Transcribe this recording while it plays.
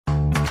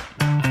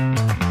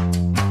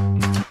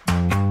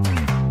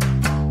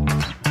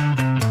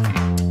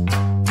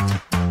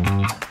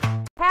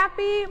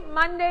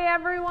Monday,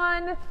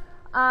 everyone.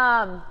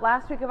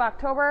 Last week of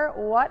October,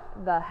 what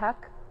the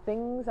heck?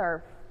 Things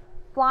are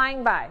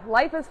flying by.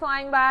 Life is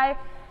flying by,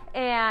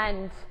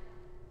 and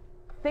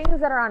things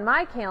that are on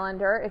my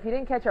calendar, if you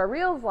didn't catch our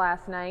reels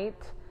last night,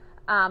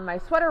 my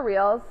sweater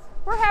reels,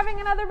 we're having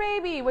another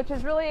baby, which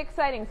is really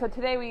exciting. So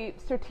today we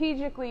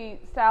strategically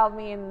styled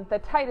me in the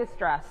tightest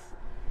dress,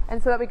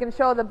 and so that we can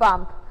show the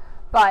bump,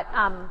 but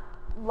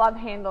love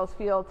handles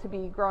feel to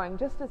be growing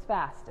just as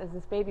fast as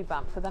this baby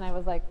bump. So then I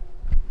was like,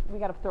 we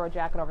got to throw a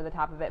jacket over the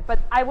top of it. But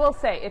I will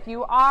say, if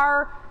you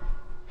are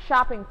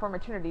shopping for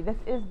maternity, this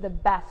is the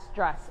best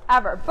dress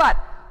ever. But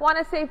want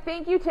to say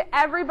thank you to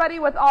everybody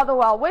with all the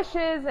well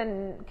wishes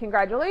and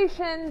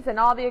congratulations and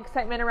all the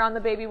excitement around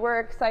the baby. We're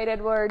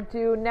excited. We're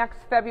due next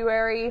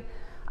February,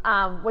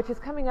 which is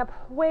coming up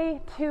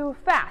way too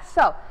fast.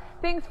 So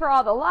thanks for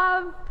all the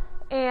love.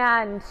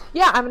 And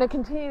yeah, I'm going to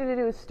continue to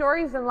do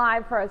stories and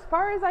live for as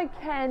far as I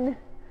can.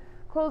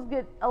 Clothes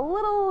get a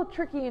little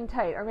tricky and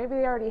tight, or maybe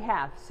they already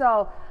have.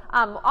 So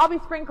I'll be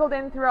sprinkled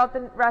in throughout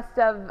the rest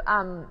of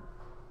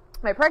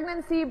my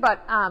pregnancy,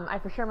 but I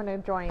for sure am going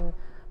to join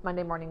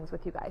Monday mornings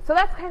with you guys. So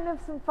that's kind of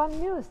some fun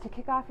news to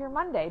kick off your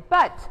Monday.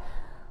 But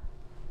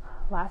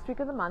last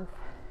week of the month,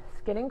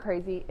 it's getting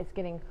crazy. It's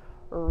getting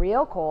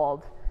real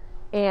cold,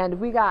 and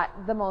we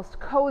got the most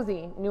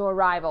cozy new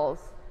arrivals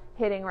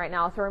hitting right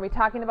now. So we're going to be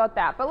talking about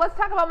that. But let's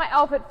talk about my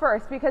outfit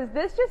first, because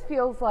this just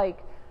feels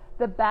like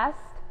the best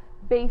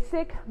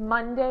basic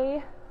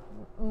Monday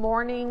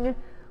morning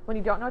when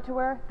you don't know what to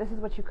wear. This is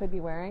what you could be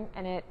wearing,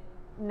 and it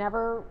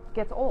never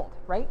gets old,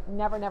 right?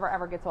 Never, never,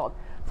 ever gets old.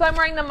 So I'm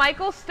wearing the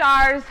Michael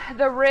Stars,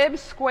 the rib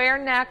square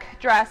neck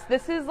dress.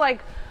 This is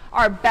like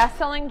our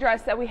best-selling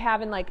dress that we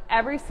have in like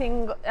every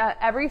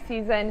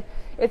season.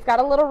 It's got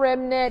a little rib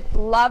knit.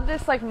 Love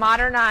this like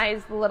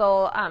modernized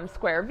little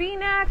square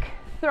V-neck.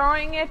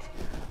 Throwing it,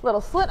 little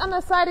slit on the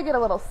side to get a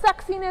little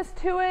sexiness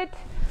to it.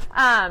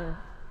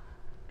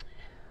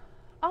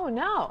 Oh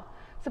no,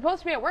 supposed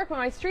to be at work, but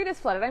my street is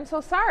flooded. I'm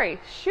so sorry.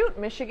 Shoot,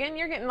 Michigan,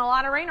 you're getting a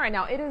lot of rain right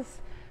now. It is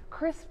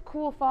crisp,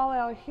 cool fall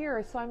out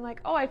here, so I'm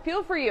like, oh, I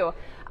feel for you.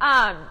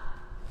 And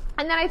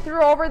then I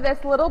threw over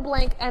this little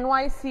blank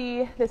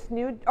NYC, this is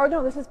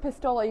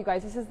Pistola, you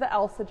guys. This is the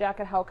Elsa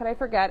jacket. How could I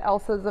forget?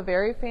 Elsa is a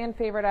very fan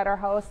favorite at our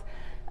house.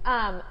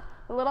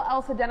 The little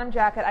Elsa denim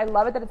jacket. I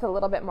love it that it's a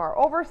little bit more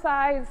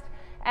oversized.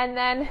 And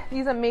then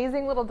these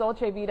amazing little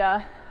Dolce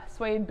Vita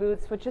suede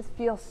boots, which just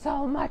feel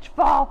so much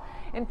fall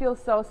and feel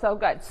so, so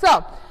good.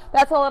 So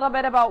that's a little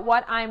bit about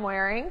what I'm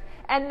wearing.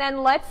 And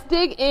then let's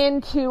dig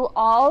into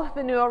all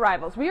the new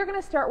arrivals. We are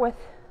going to start with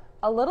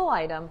a little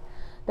item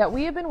that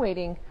we have been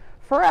waiting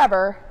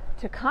forever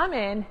to come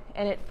in,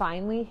 and it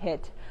finally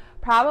hit.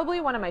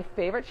 Probably one of my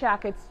favorite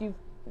jackets.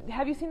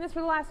 Have you seen this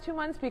for the last 2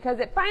 months? Because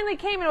it finally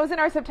came and it was in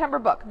our September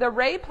book. The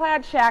Ray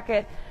Plaid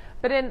jacket,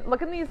 but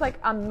look at these like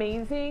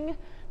amazing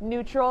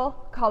neutral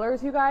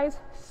colors, you guys.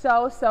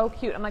 So, so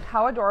cute. I'm like,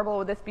 how adorable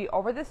would this be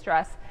over this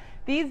dress?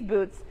 These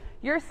boots,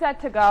 you're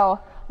set to go.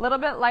 A little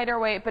bit lighter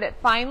weight, but it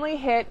finally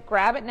hit.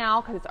 Grab it now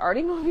because it's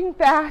already moving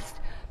fast.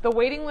 The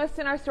waiting lists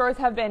in our stores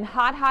have been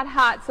hot, hot,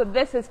 hot. So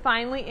this is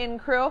finally in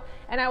crew,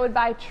 and I would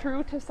buy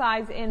true to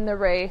size in the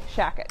Ray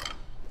jacket.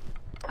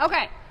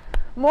 Okay,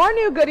 more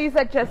new goodies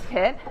that just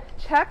hit.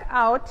 Check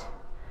out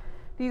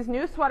these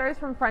new sweaters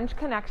from French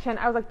Connection.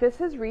 I was like,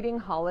 this is reading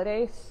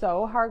holiday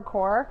so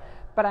hardcore,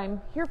 but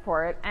I'm here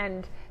for it.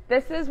 And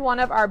this is one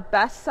of our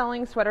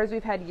best-selling sweaters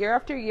we've had year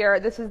after year.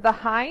 This is the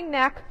high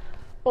neck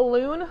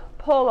balloon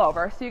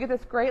pullover. So you get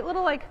this great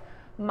little like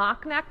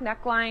mock neck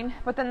neckline,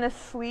 but then this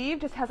sleeve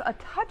just has a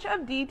touch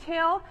of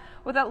detail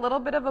with that little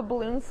bit of a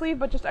balloon sleeve,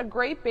 but just a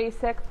great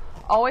basic,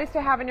 always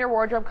to have in your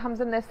wardrobe. Comes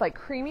in this like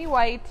creamy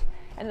white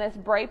and this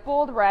bright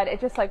bold red.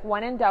 It just like,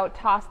 when in doubt,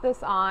 toss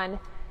this on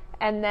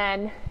and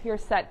then you're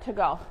set to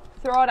go.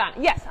 Throw it on.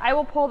 Yes, I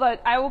will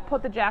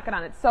put the jacket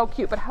on. It's so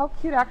cute. But how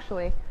cute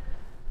actually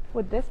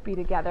would this be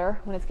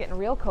together when it's getting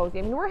real cozy?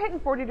 I mean, we're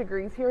hitting 40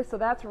 degrees here, so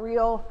that's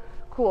real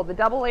cool. The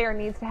double layer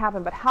needs to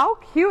happen. But how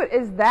cute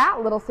is that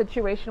little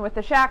situation with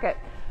the jacket?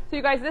 So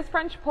you guys, this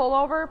French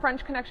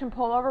Connection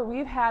pullover,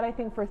 we've had, I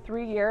think, for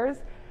 3 years.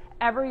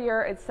 Every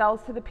year it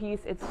sells to the piece.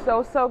 It's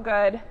so, so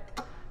good.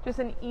 Just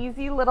an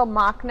easy little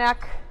mock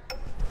neck.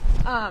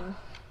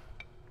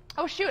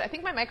 Oh shoot, I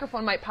think my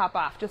microphone might pop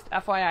off, just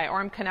FYI, or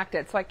I'm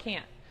connected, so I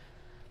can't.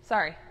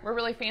 Sorry, we're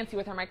really fancy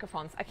with our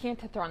microphones. I can't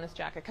throw on this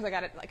jacket because I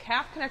got it like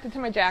half connected to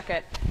my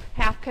jacket,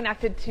 half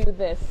connected to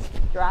this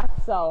dress,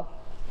 so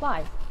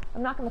lies.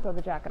 I'm not going to throw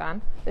the jacket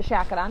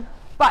on,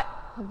 but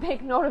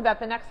make note of that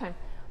the next time.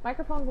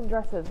 Microphones and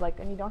dresses, like,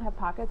 and you don't have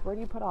pockets, where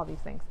do you put all these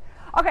things?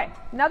 Okay,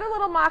 another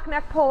little mock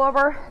neck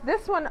pullover.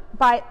 This one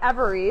by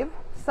Evereve,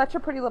 such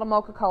a pretty little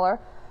mocha color.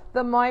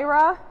 The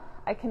Moira,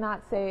 I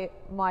cannot say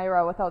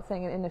Moira without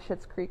saying it in the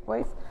Schitt's Creek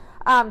voice.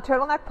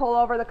 Turtleneck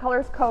pullover, the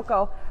color's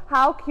cocoa.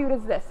 How cute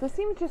is this? This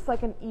seems just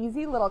like an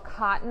easy little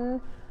cotton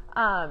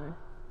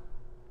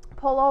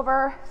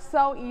pullover,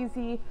 so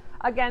easy.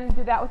 Again,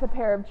 do that with a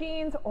pair of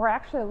jeans, or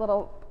actually it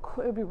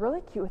would be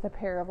really cute with a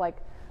pair of like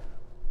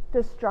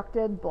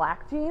destructed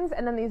black jeans,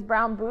 and then these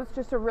brown boots,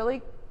 just a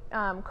really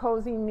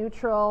cozy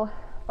neutral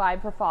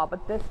vibe for fall,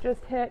 but this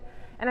just hit.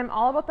 And I'm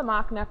all about the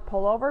mock neck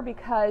pullover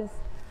because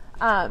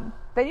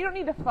then you don't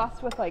need to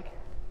fuss with like,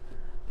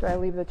 do I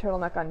leave the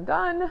turtleneck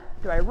undone?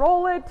 Do I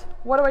roll it?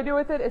 What do I do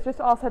with it? It's just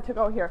all set to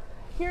go here.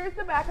 Here's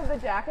the back of the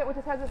jacket, which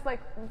just has this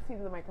like, let's see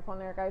the microphone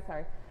there, guys,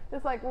 sorry.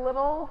 This like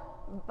little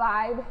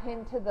vibe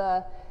hint to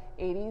the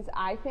 80s,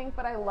 I think,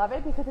 but I love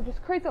it because it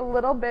just creates a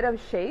little bit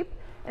of shape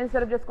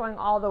instead of just going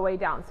all the way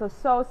down.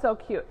 So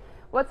cute.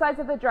 What size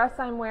of the dress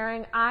I'm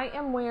wearing? I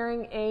am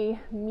wearing a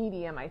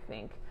medium, I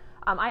think.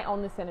 I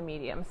own this in a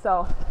medium,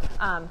 so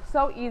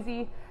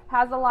easy.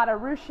 Has a lot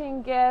of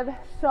ruching give,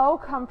 so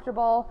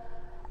comfortable.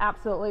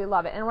 Absolutely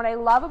love it. And what I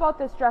love about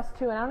this dress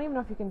too, and I don't even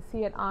know if you can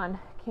see it on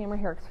camera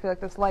here because I feel like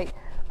there's light,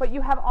 but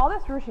you have all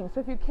this ruching.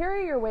 So if you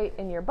carry your weight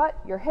in your butt,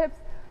 your hips,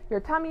 your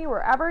tummy,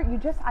 wherever,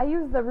 I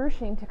use the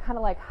ruching to kind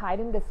of like hide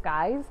and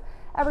disguise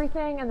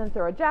everything and then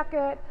throw a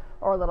jacket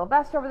or a little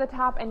vest over the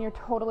top and you're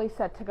totally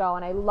set to go.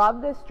 And I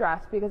love this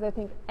dress because I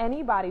think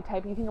any body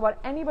type, you think about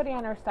anybody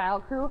on our style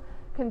crew,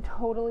 can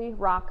totally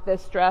rock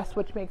this dress,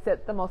 which makes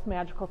it the most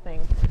magical thing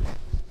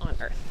on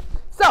earth.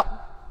 So,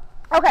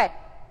 okay,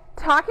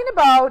 talking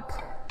about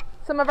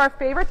some of our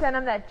favorite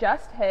denim that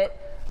just hit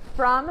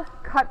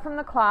cut from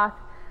the cloth.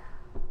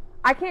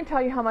 I can't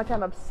tell you how much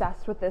I'm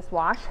obsessed with this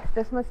wash.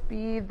 This must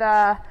be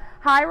the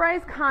High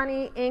Rise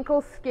Connie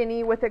ankle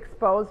skinny with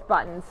exposed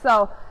buttons.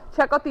 So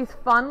check out these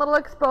fun little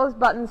exposed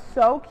buttons,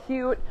 so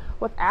cute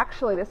with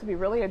actually, this would be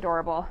really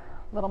adorable.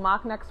 Little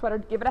mock neck sweater,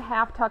 give it a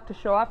half tuck to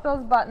show off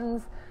those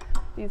buttons.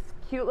 These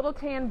cute little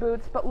tan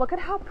boots, but look at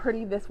how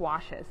pretty this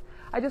wash is.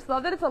 I just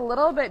love that it's a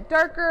little bit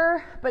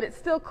darker, but it's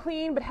still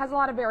clean, but has a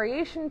lot of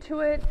variation to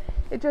it.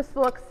 It just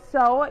looks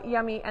so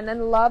yummy. And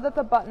then love that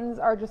the buttons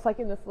are just like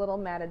in this little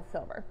matted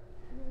silver.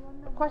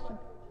 Question?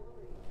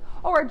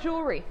 Oh, our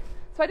jewelry.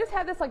 So I just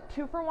had this like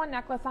 2-for-1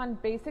 necklace on,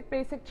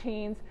 basic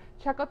chains.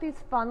 Check out these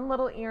fun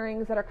little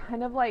earrings that are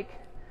kind of like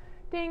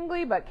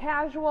dangly, but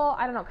casual.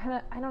 I don't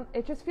know,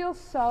 it just feels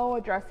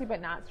so dressy, but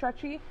not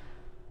stretchy.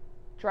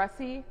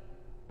 Dressy,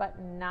 but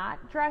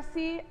not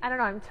dressy. I don't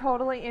know, I'm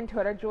totally into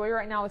it. Our jewelry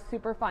right now is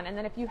super fun. And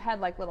then if you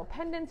had like little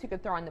pendants, you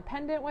could throw on the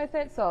pendant with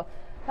it. So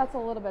that's a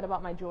little bit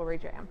about my jewelry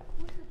jam.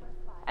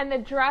 And the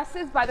dress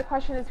is by, the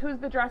question is who's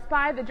the dress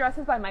by? The dress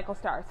is by Michael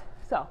Stars.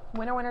 So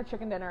winner,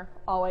 chicken dinner,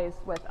 always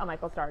with a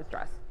Michael Stars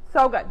dress.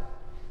 So good.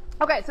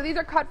 Okay, so these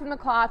are cut from the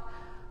cloth,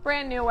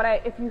 brand new.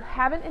 If you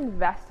haven't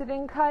invested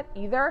in cut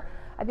either,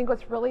 I think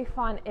what's really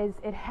fun is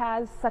it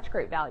has such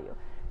great value.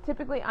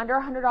 Typically under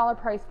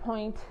 $100 price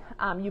point,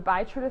 you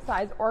buy true to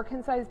size or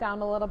can size down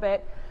a little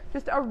bit.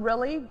 Just a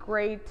really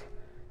great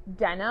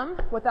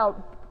denim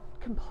without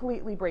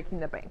completely breaking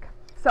the bank.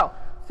 So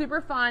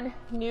super fun,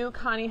 new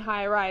Connie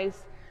High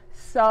Rise.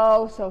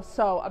 So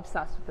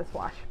obsessed with this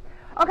wash.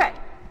 Okay,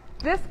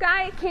 this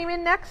guy came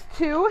in next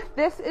too.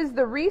 This is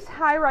the Reiss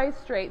High Rise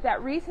Straight.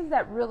 That Reiss is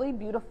that really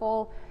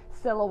beautiful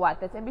silhouette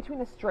that's in between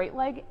a straight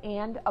leg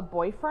and a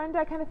boyfriend,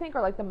 I kind of think,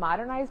 or like the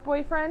modernized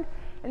boyfriend,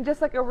 and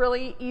just like a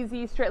really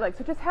easy straight leg.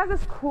 So it just has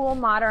this cool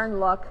modern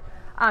look.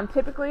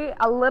 Typically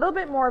a little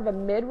bit more of a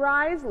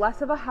mid-rise,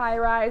 less of a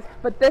high-rise,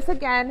 but this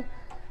again,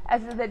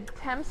 as the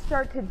temps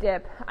start to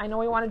dip, I know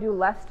we want to do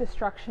less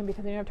destruction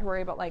because then you don't have to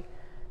worry about like,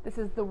 this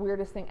is the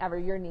weirdest thing ever,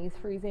 your knees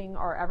freezing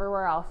or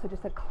everywhere else. So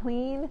just a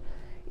clean,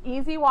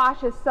 easy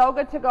wash is so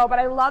good to go. But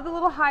I love the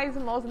little highs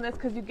and lows in this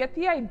because you get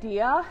the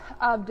idea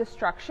of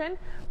destruction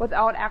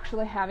without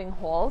actually having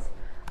holes.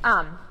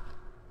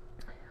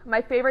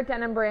 My favorite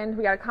denim brand,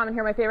 we got a comment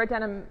here, my favorite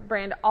denim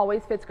brand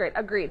always fits great.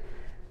 Agreed.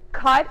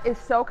 Cut is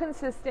so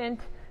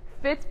consistent,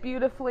 fits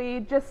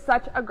beautifully, just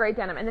such a great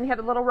denim. And then you have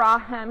the little raw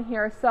hem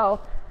here.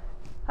 So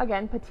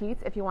again,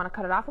 petites, if you want to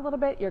cut it off a little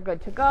bit, you're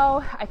good to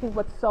go. I think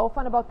what's so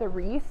fun about the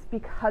Reiss,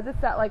 because it's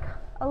that like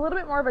a little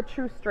bit more of a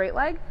true straight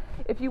leg,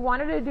 if you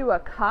wanted to do a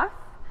cuff,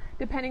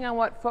 depending on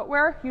what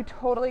footwear, you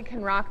totally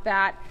can rock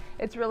that.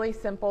 It's really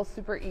simple,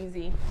 super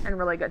easy, and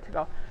really good to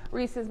go.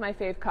 Reiss is my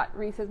fave cut.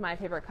 Reiss is my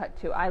favorite cut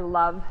too. I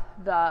love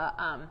the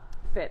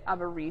fit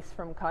of a Reiss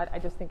from Cut. I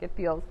just think it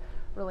feels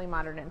really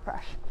modern and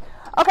fresh.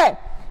 Okay,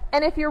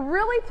 and if you're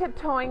really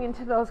tiptoeing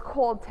into those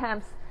cold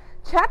temps,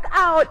 check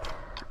out,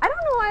 I don't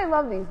know why I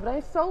love these, but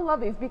I so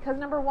love these because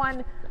number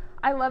one,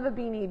 I love a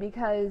beanie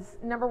because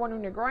number one,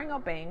 when you're growing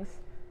out bangs,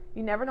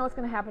 you never know what's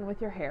going to happen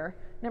with your hair.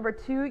 Number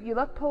two, you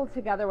look pulled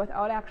together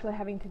without actually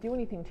having to do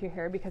anything to your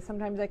hair because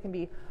sometimes I can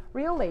be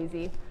real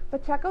lazy.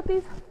 But check out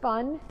these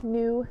fun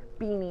new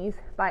beanies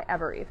by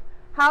Evereve.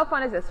 How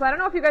fun is this? So I don't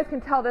know if you guys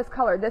can tell this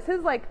color. This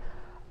is like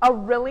a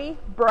really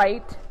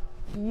bright,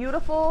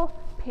 beautiful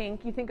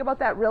pink. You think about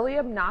that really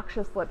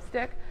obnoxious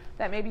lipstick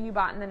that maybe you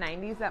bought in the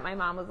 90s that my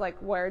mom was like,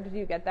 where did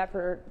you get that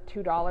for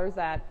 $2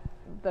 at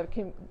the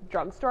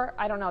drugstore?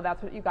 I don't know,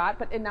 that's what you got,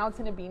 but now it's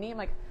in a beanie. I'm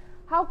like,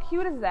 how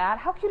cute is that?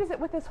 How cute is it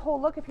with this whole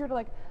look if you were to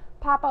like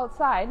pop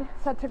outside,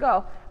 set to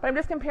go? But I'm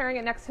just comparing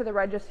it next to the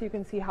red just so you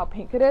can see how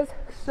pink it is.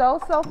 So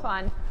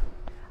fun.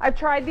 I've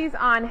tried these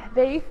on.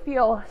 They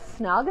feel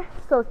snug.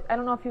 So I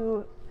don't know if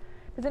you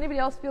Does anybody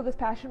else feel this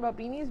passionate about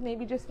beanies?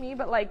 Maybe just me,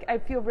 but like I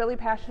feel really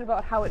passionate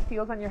about how it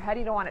feels on your head.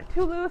 You don't want it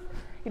too loose,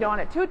 you don't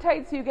want it too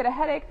tight so you get a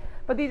headache,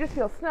 but these just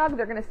feel snug.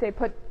 They're going to stay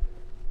put,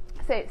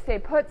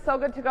 so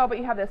good to go. But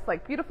you have this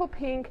like beautiful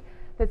pink,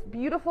 this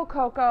beautiful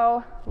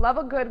cocoa, love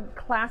a good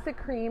classic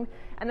cream,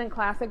 and then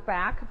classic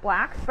black.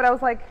 But I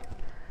was like,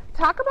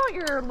 talk about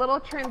your little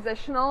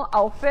transitional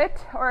outfit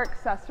or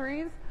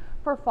accessories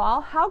for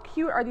fall. How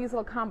cute are these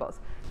little combos?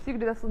 So you can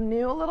do this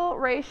new little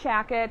Ray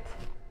shacket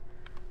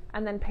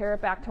and then pair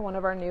it back to one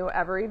of our new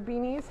Evereve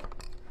beanies.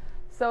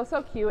 So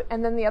cute.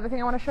 And then the other thing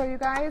I want to show you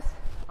guys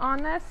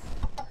on this,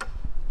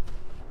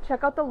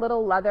 check out the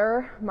little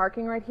leather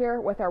marking right here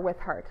with our with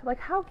heart. Like,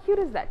 how cute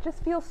is that?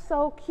 Just feels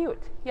so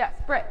cute.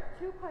 Yes, Britt.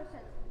 2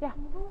 questions. Yeah.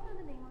 Can you go over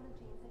the name on the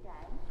jeans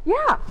again? Yeah.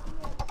 And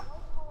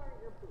how tall are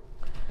your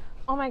boots?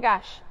 Oh my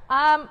gosh.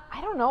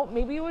 I don't know.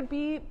 Maybe it would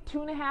be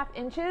 2.5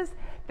 inches.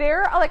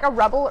 They're like a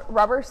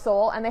rubber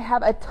sole, and they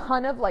have a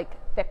ton of like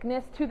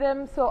thickness to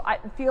them, so it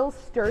feels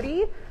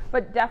sturdy,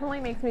 but definitely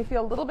makes me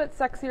feel a little bit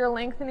sexier,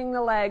 lengthening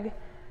the leg.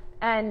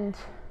 And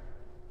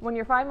when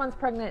you're 5 months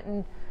pregnant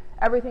and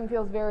everything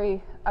feels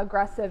very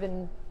aggressive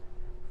and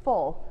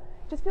full,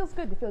 it just feels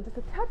good to feel just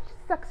a touch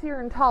sexier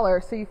and taller,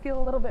 so you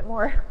feel a little bit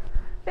more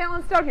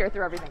balanced out here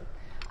through everything.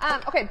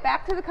 Okay,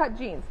 back to the cut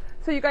jeans.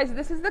 So you guys,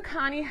 this is the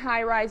Connie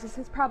High Rise. This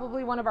is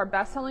probably one of our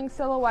best-selling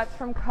silhouettes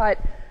from Cut.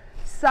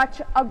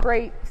 Such a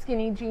great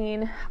skinny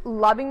jean.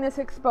 Loving this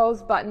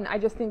exposed button. I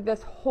just think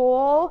this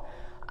whole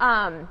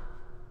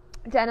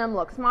denim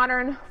looks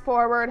modern,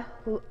 forward.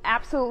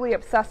 Absolutely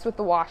obsessed with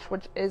the wash,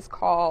 which is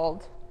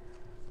called,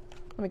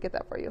 let me get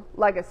that for you,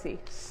 Legacy.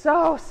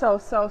 So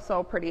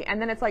pretty.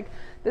 And then it's like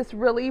this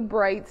really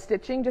bright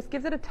stitching, just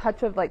gives it a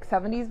touch of like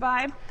 70s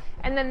vibe.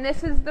 And then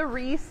this is the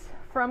Reese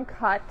from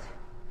Cut.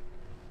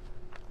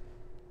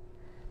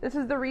 This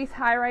is the Reese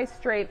High Rise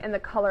Straight, and the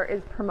color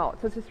is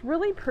Promote. So it's this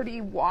really pretty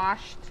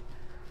washed,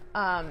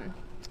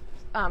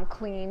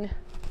 clean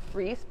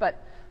Reese,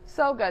 but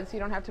so good, so you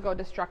don't have to go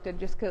destructed,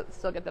 just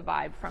still get the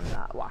vibe from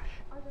the wash.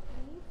 Are the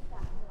beanies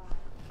satin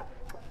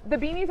lined? The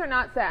beanies are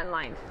not satin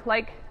lined.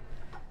 Like,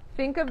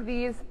 think of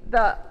these,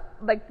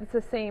 like it's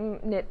the same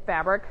knit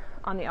fabric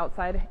on the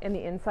outside and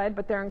the inside,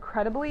 but they're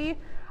incredibly,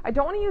 I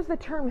don't want to use the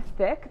term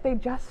thick, they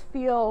just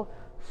feel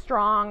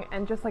strong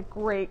and just like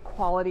great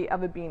quality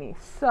of a beanie.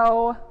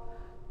 So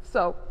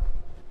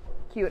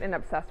cute and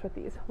obsessed with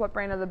these. What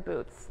brand are the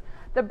boots?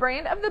 The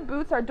brand of the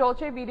boots are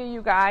Dolce Vita,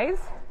 you guys.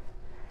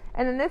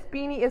 And then this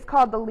beanie is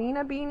called the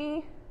Lena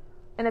beanie,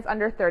 and it's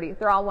under 30.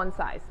 They're all one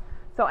size.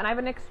 So, and I have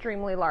an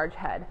extremely large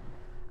head,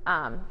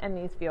 and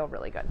these feel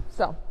really good.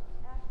 So,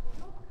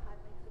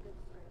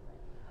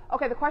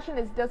 okay, the question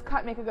is, does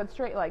Cut make a good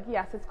straight leg?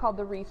 Yes, it's called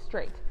the Reese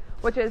Straight,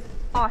 which is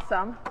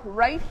awesome.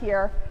 Right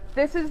here,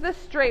 this is the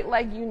straight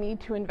leg you need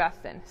to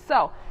invest in.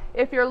 So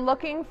if you're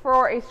looking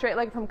for a straight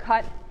leg from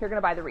Cut, you're going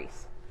to buy the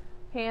Reese.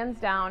 Hands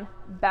down,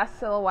 best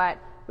silhouette.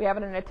 We have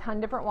it in a ton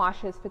of different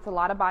washes, fits a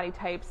lot of body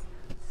types.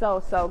 So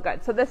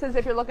good. So this is,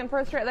 if you're looking for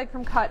a straight leg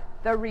from Cut,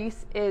 the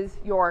Reese is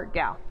your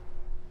gal.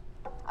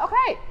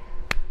 Okay,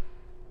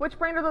 which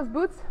brand are those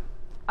boots?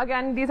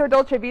 Again, these are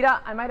Dolce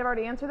Vita. I might have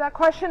already answered that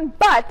question,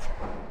 but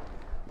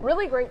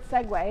really great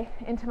segue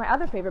into my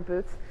other favorite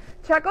boots.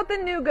 Check out the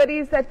new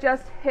goodies that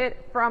just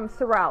hit from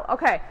Sorel.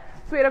 Okay,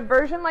 so we had a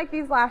version like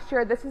these last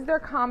year. This is their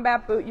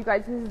combat boot. You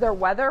guys, this is their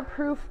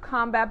weatherproof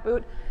combat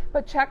boot.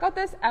 But check out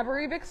this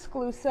Evereve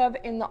exclusive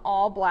in the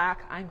all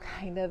black. I'm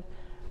kind of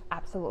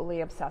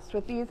absolutely obsessed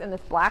with these. And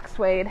this black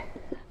suede.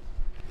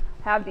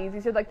 Have these.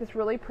 These are like this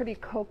really pretty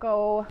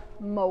cocoa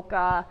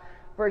mocha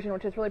version,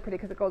 which is really pretty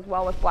because it goes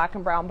well with black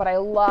and brown. But I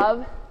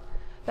love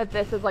that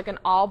this is like an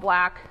all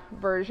black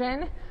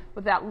version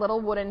with that little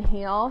wooden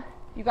heel.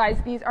 You guys,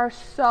 these are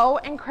so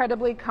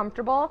incredibly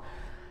comfortable.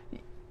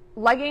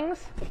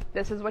 Leggings,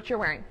 this is what you're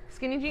wearing.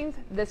 Skinny jeans,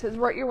 this is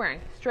what you're wearing.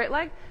 Straight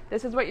leg,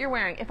 this is what you're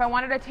wearing. If I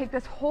wanted to take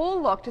this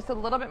whole look just a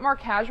little bit more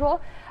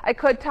casual, I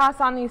could toss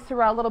on these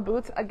Sorel little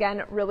boots.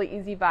 Again, really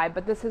easy vibe,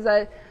 but this is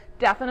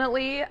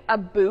definitely a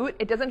boot.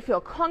 It doesn't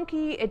feel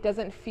clunky. It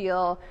doesn't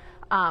feel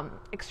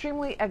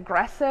extremely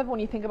aggressive when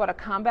you think about a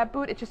combat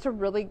boot. It's just a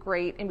really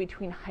great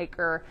in-between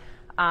hiker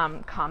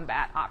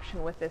combat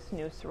option with this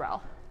new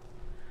Sorel.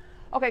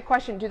 Okay,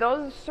 question, do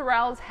those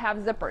Sorels have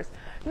zippers?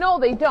 No,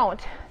 they don't.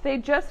 They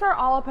just are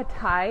all up a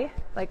tie,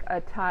 like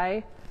a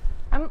tie.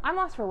 I'm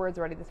lost for words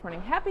already this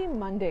morning. Happy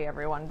Monday,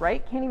 everyone,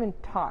 right? Can't even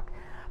talk.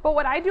 But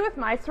what I do with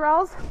my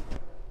Sorels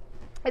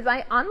is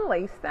I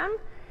unlace them,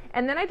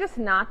 and then I just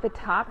knot the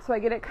top so I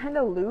get it kind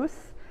of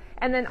loose,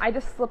 and then I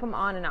just slip them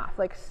on and off,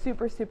 like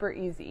super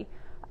easy.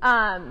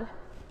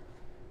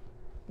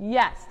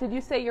 Yes, did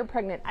you say you're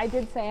pregnant? I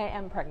did say I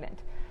am pregnant.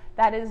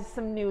 That is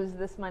some news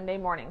this Monday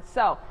morning.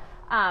 So,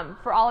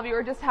 for all of you who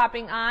are just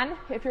hopping on,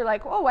 if you're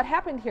like, oh, what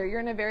happened here? You're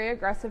in a very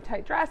aggressive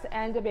tight dress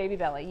and a baby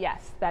belly.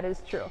 Yes, that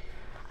is true,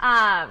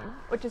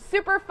 which is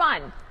super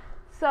fun.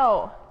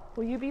 So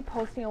will you be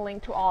posting a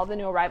link to all the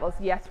new arrivals?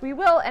 Yes, we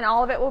will, and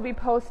all of it will be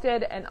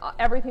posted, and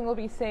everything will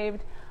be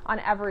saved on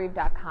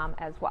evereve.com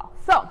as well.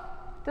 So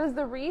does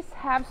the Reese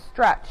have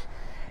stretch?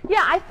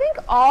 Yeah, I think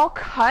all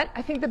cut,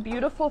 I think the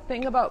beautiful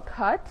thing about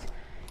cut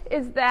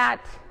is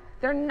that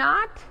they're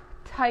not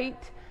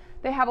tight.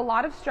 They have a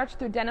lot of stretch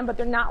through denim, but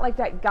they're not like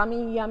that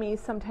gummy, yummy.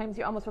 Sometimes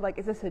you almost are like,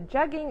 is this a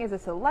jegging? Is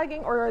this a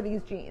legging? Or are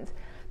these jeans?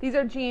 These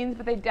are jeans,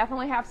 but they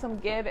definitely have some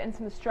give and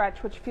some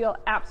stretch, which feel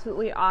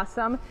absolutely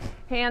awesome.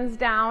 Hands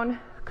down,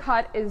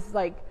 cut is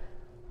like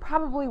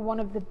probably one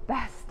of the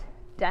best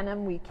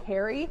denim we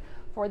carry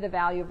for the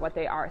value of what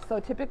they are. So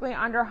typically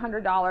under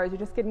 $100, you're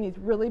just getting these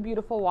really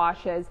beautiful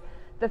washes.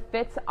 The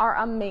fits are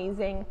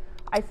amazing.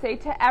 I say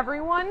to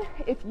everyone,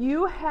 if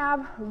you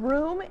have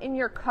room in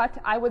your cut,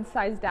 I would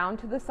size down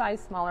to the size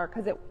smaller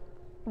because it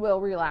will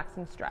relax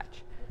and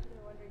stretch.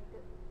 You're wondering,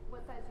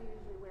 what size are you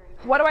usually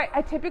wearing? What do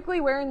I typically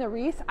wear in the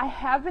Reese? I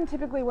have been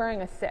typically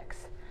wearing a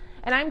 6.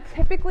 And I'm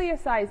typically a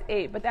size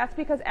 8, but that's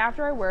because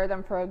after I wear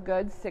them for a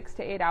good 6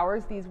 to 8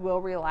 hours, these will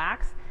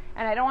relax.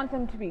 And I don't want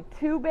them to be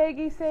too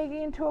baggy,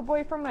 saggy into a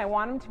boyfriend. I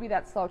want them to be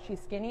that slouchy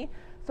skinny.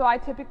 So I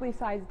typically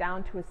size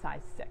down to a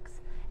size 6.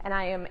 And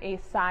I am a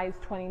size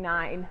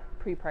 29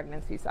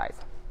 pre-pregnancy size.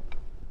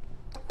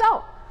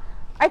 So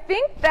I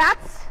think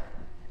that's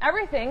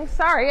everything.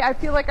 Sorry, I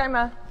feel like I'm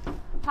a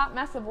hot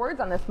mess of words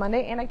on this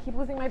Monday, and I keep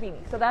losing my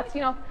beanie. So that's,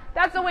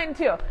 that's a win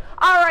too.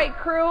 All right,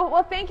 crew.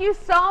 Well, thank you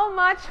so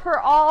much for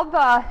all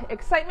the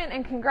excitement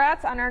and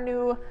congrats on our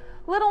new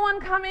little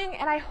one coming,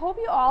 and I hope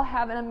you all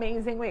have an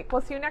amazing week.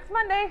 We'll see you next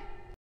Monday.